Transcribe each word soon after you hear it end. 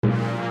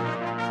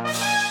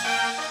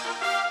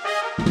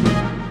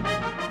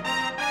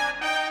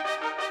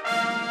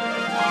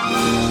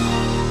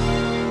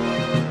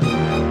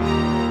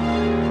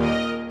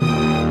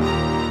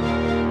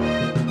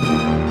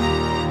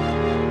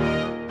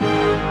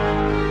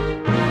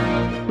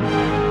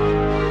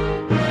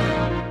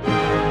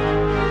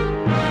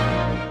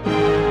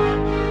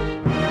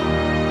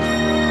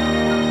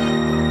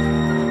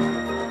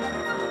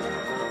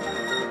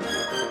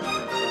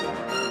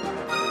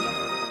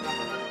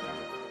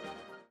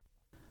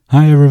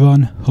Hi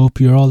everyone, hope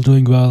you're all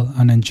doing well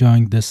and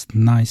enjoying this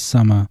nice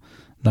summer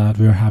that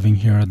we're having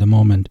here at the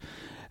moment.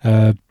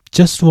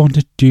 Just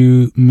wanted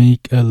to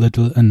make a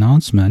little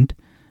announcement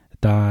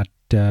that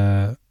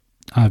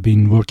I've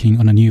been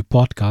working on a new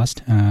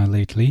podcast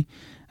lately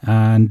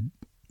and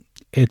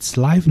it's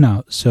live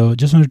now. So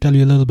just want to tell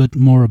you a little bit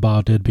more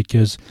about it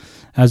because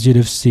as you'd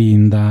have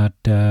seen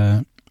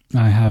that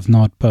I have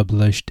not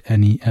published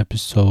any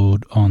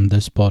episode on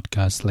this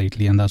podcast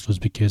lately, and that was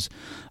because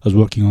I was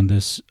working on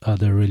this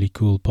other really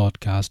cool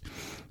podcast.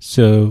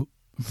 So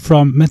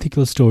from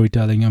mythical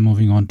storytelling, I'm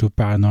moving on to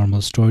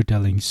paranormal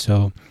storytelling.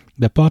 So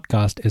the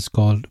podcast is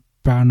called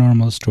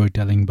Paranormal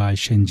Storytelling by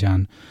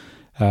Shinjan.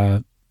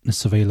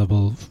 It's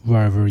available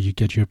wherever you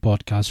get your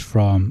podcast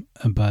from.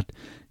 But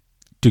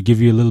to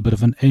give you a little bit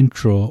of an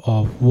intro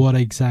of what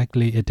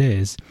exactly it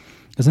is,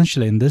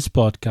 essentially, in this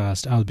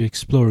podcast, I'll be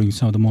exploring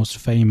some of the most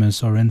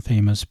famous or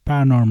infamous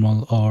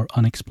paranormal or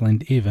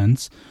unexplained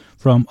events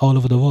from all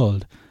over the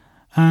world.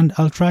 And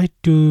I'll try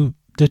to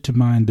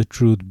determine the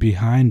truth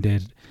behind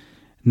it.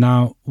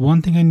 Now,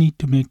 one thing I need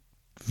to make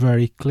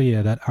very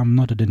clear that I'm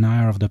not a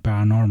denier of the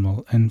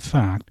paranormal. In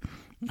fact,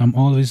 I'm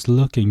always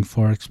looking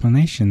for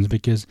explanations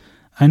because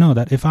I know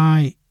that if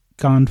I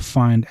can't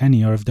find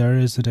any or if there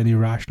isn't any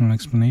rational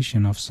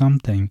explanation of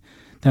something,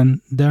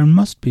 then there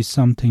must be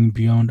something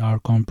beyond our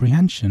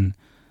comprehension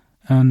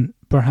and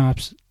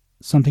perhaps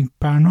something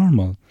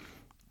paranormal.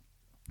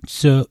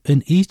 So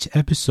in each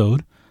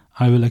episode,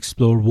 I will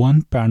explore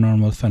one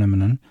paranormal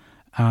phenomenon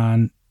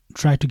and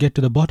try to get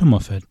to the bottom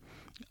of it.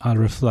 I'll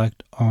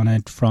reflect on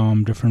it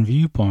from different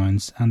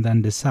viewpoints and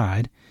then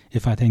decide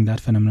if I think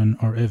that phenomenon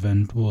or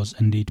event was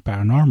indeed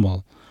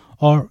paranormal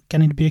or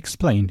can it be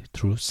explained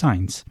through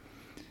science.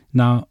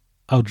 Now,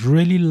 I would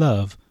really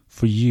love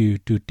for you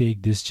to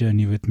take this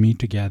journey with me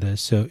together.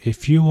 So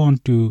if you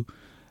want to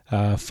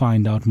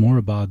find out more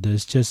about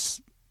this,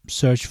 just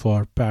search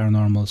for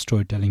Paranormal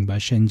Storytelling by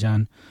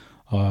Shinjan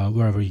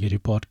wherever you get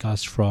your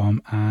podcast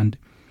from. And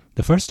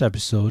the first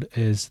episode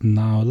is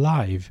now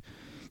live.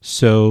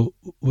 So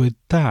with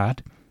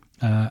that,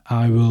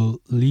 I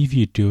will leave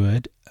you to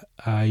it.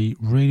 I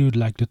really would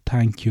like to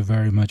thank you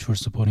very much for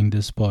supporting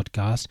this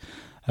podcast.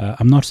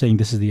 I'm not saying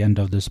this is the end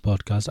of this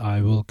podcast.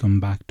 I will come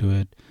back to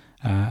it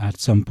at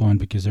some point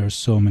because there are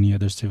so many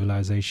other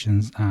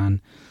civilizations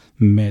and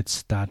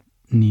myths that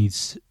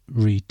needs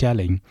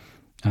retelling.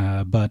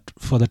 But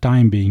for the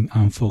time being,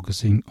 I'm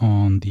focusing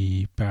on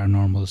the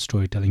Paranormal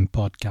Storytelling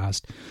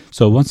podcast.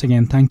 So once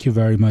again, thank you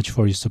very much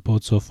for your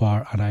support so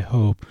far, and I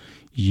hope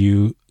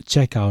you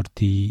check out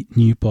the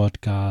new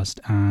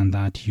podcast and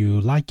that you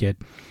like it.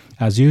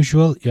 As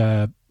usual,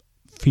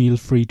 feel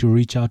free to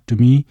reach out to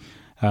me.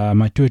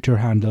 My Twitter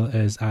handle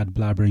is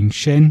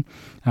 @blabberingshin,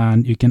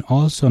 and you can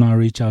also now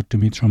reach out to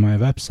me through my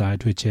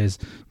website, which is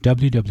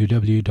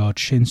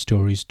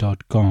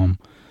www.shinstories.com.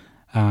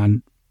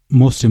 And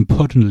most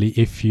importantly,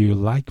 if you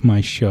like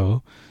my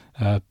show,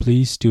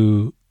 please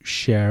do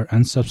share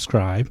and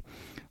subscribe.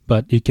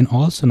 But you can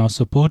also now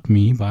support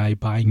me by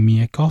buying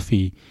me a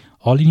coffee.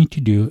 All you need to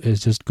do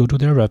is just go to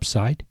their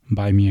website,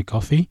 buy me a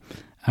coffee,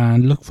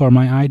 and look for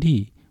my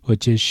ID,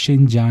 which is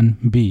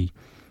ShinjanB.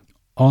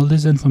 All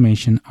this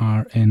information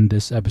are in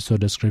this episode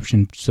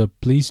description, so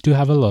please do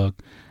have a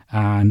look,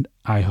 and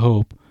I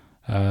hope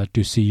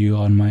to see you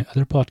on my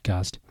other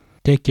podcast.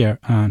 Take care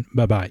and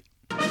bye-bye.